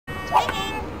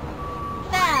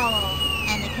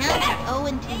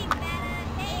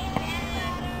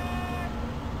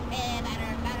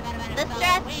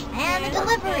the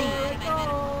delivery.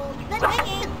 Let's make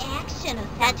some action.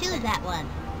 Tattoo that one.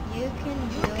 You can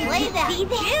do it. Play that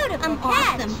beautiful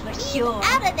catch. Awesome for sure.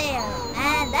 Out of there.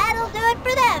 And that'll do it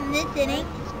for them this inning.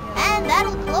 And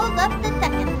that'll close up the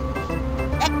second.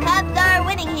 The Cubs are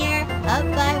winning here, up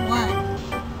by 1.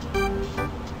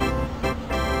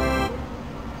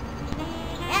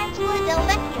 Angela Del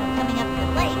Vecchio coming up to the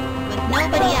plate with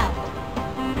nobody out.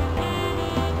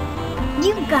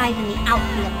 You guys in the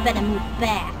outfield better move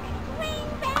back.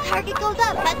 Target goes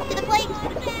up, cuts to the plate.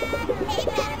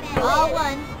 Ball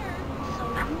 1.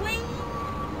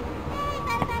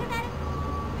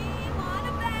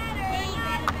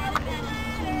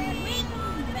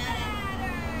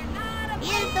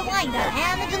 Here's the windup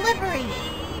and the delivery.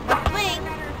 A swing.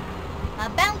 A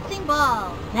bouncing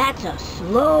ball. That's a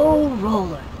slow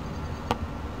roller.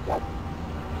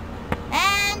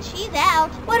 And she's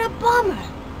out. What a bummer.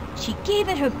 She gave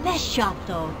it her best shot,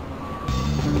 though.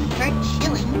 Kurt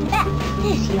Schilling to bat.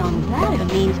 This young batter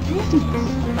means business.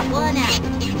 1 out.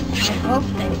 I hope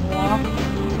they walk.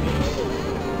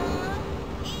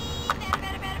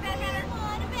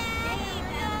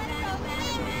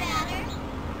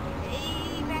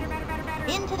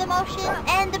 Into the motion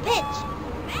and the pitch.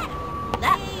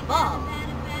 That's the ball.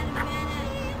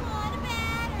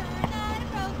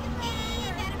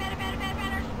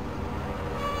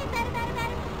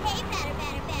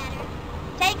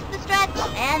 Takes the stretch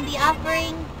and the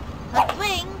offering. A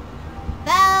swing.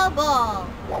 Foul ball.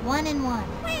 1-1.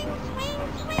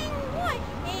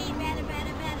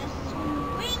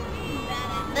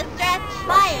 The stretch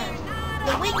fires.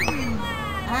 The wing.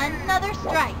 Another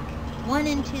strike.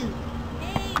 1-2.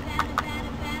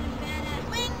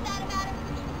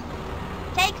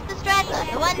 Takes the stretch.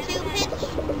 The 1-2 pitch.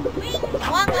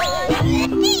 Swung on.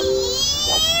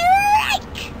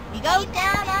 Strike! He goes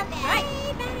down on strike.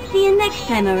 See you next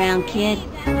time around, kid.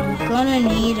 I'm gonna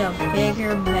need a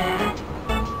bigger bat.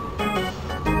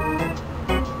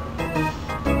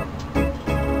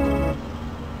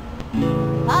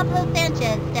 Pablo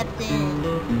Sanchez steps in.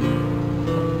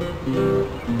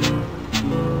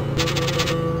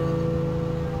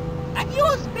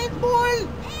 Adios, baseball!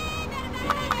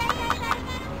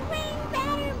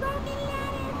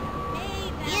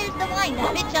 Here's the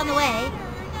windup. Pitch on the way.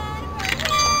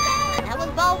 That was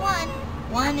ball 1.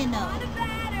 1-0.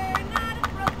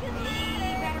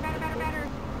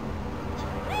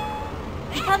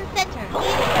 Becomes center.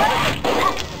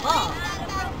 That's the ball.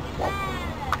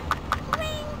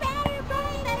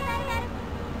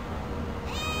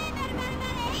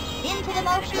 Into the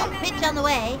motion. Pitch on the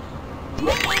way.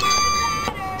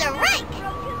 Strike!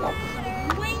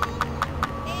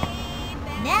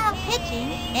 Now pitching,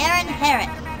 Aaron Harris.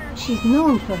 She's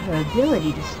known for her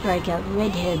ability to strike out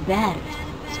red-haired batters,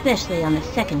 especially on the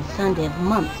second Sunday of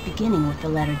months beginning with the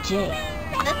letter J.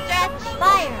 The stretch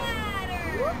fires.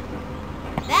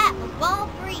 That was ball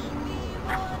 3.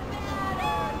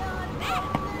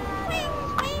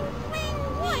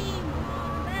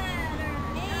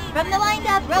 From the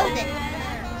windup, Rosen.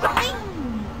 Swing.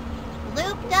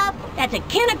 Looped up. That's a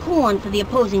can of corn for the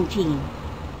opposing team.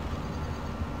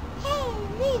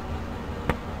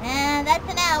 And that's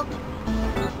an out.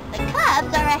 The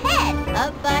Cubs are ahead,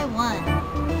 up by 1.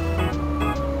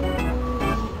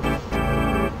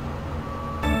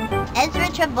 Ezra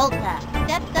Travolta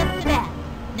steps up to bat.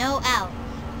 No out.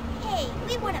 Hey,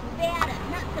 we want a batter,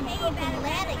 not some broken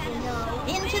ladder, you know.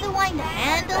 Into the windup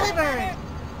and delivered.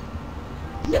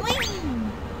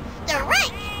 Swing!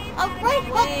 Strike! A right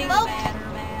hook, folks!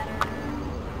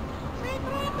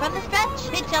 From the stretch,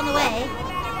 pitch on the way.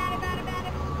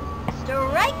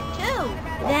 Strike 2!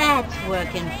 That's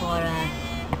working for us.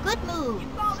 Good move.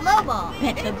 Slow ball.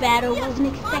 Bet the batter wasn't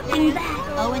expecting that.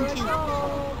 0-2.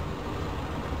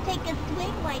 Take a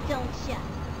swing, why don't ya?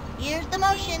 Here's the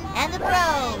motion and the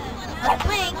throw. A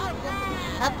swing.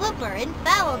 A blooper in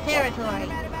foul territory.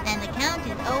 And the count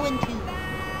is 0-2.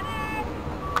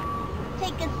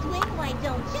 Take a swing, why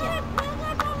don't ya?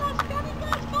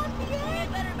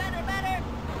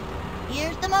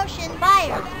 Here's the motion.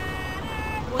 Fire.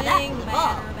 That's the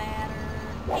ball.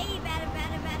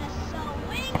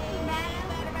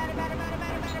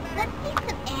 Let's see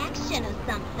some action or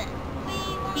something.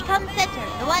 He comes center.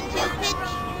 The 1-2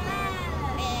 pitch.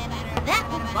 That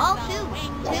was ball 2.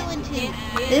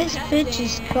 2-2. This pitch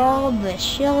is called the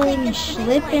Schilling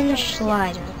Slippin'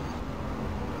 Slider.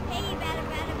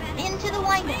 Into the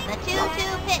windup. The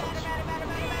 2-2 pitch.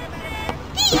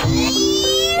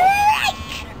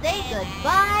 Say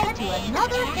goodbye to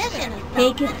another hitter.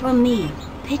 Take it from me.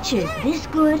 Pitchers this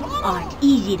good aren't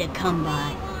easy to come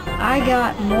by. I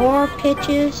got more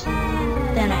pitches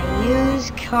than a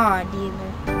used car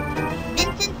dealer.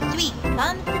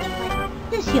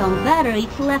 This young batter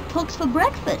eats left hooks for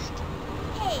breakfast.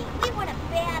 Hey, we want a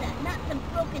batter, not some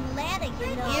broken ladder,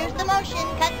 you know. Here's the motion.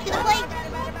 Cut to the plate.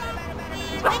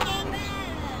 Swinging.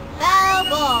 Foul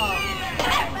ball.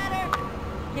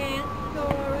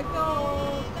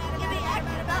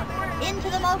 Into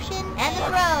the motion and the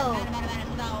throw.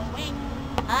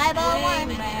 High ball one.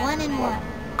 1-1.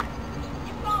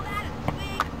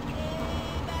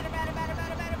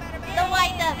 The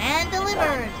windup and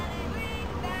delivers.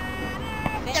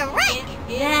 Direct.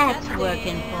 That's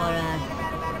working for us.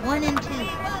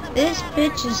 1-2. This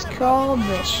pitch is called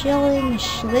the Schilling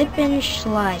Schlippen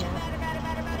Slider.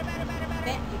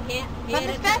 From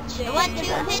the stretch, the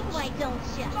 1-2 pitch. Why don't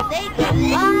you? Say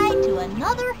goodbye to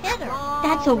another hitter.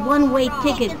 That's a one-way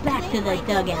ticket back to the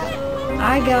dugout.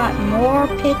 I got more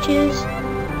pitches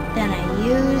than a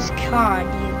used car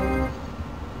dealer.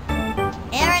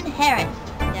 Aaron Harris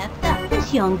steps up.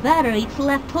 This young batter eats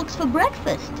left hooks for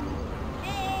breakfast.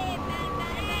 Hey,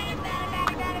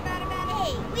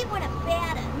 we want a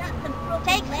batter, not some broken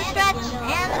takes the stretch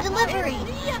and the delivery.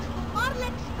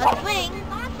 A swing.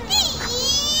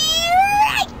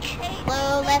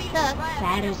 Low left hook.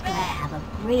 Batter's gotta have a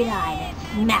great eye to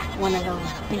smack one of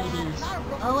those babies.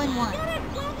 0-1.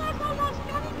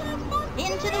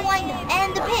 Into the windup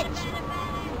and the pitch.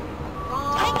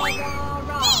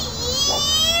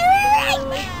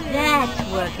 That's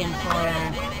working for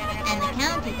us. And the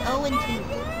count is 0-2.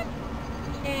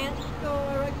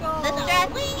 The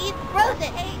stretch, he throws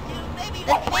it.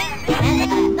 The swing,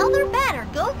 and another batter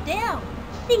goes down.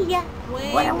 See ya.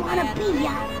 Where I wanna be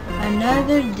ya.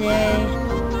 Another day,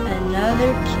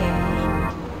 another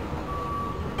carry.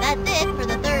 That's it for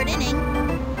the third inning.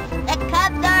 The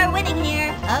Cubs are winning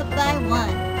here, up by 1.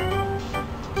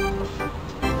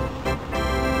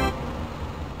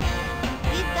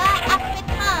 We've got Ahmed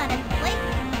Khan at the plate.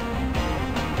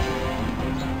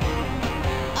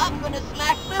 I'm gonna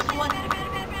smack this one.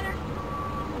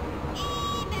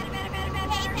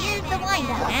 Here's the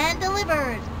windup and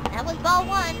delivers. That was ball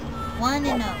 1,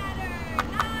 1-0.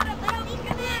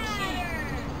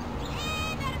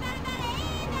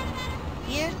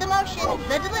 Here's the motion,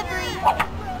 the delivery.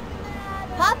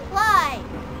 Pop fly.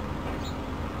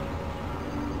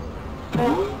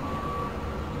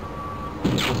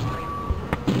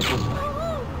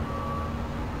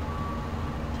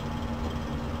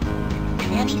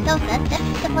 Sammy Sosa steps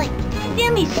to the plate.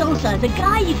 Sammy Sosa, the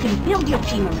guy you can build your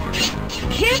team around.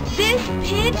 Kick this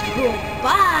pitch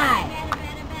goodbye.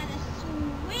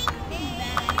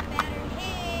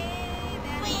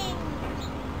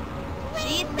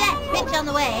 She's set. Pitch on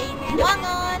the way. Swung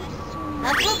on. A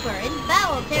blooper in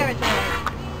foul territory.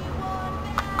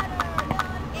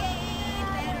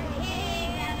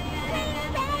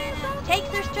 Takes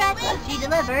her stretch. She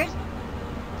delivers.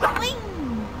 Swing.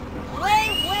 Way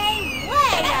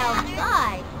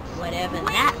outside. Whatever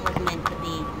that was meant to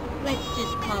be, let's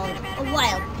just call it a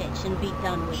wild pitch and be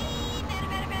done with it.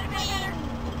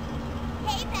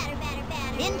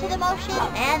 Into the motion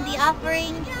and the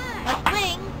offering. A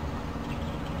swing.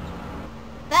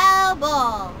 Foul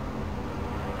ball.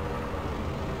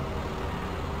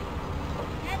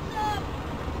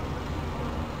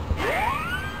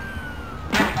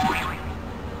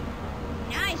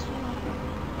 Nice one.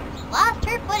 Lost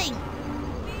her footing.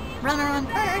 Runner on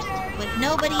first with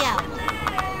nobody out.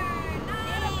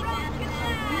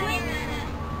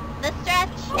 The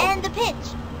stretch and the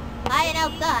pitch. High and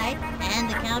outside, and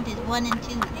the count is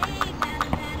 1-2.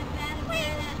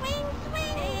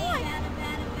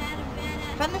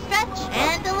 From the stretch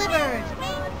and delivers.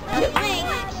 A swing.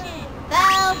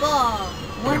 Foul ball.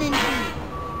 1-2.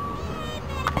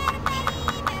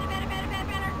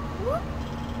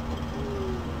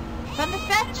 From the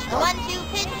stretch, the 1-2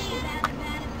 pitch.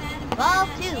 Ball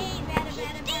 2.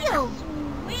 Steals.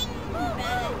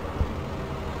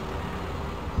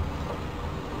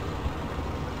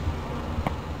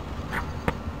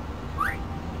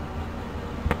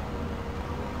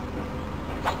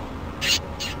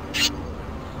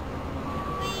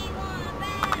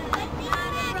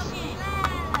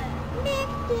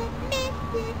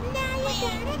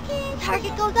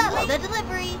 Target goes up. The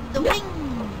delivery. The wing.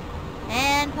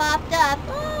 And popped up.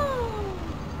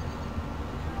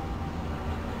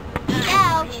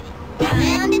 Out.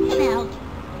 And it's an out.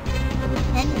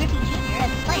 Ken Griffey Jr. at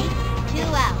the plate.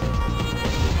 2 out.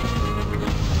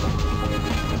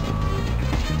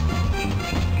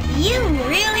 You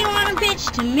really want to pitch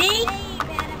to me?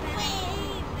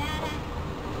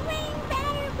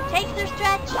 Takes their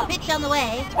stretch. Pitch on the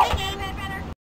way.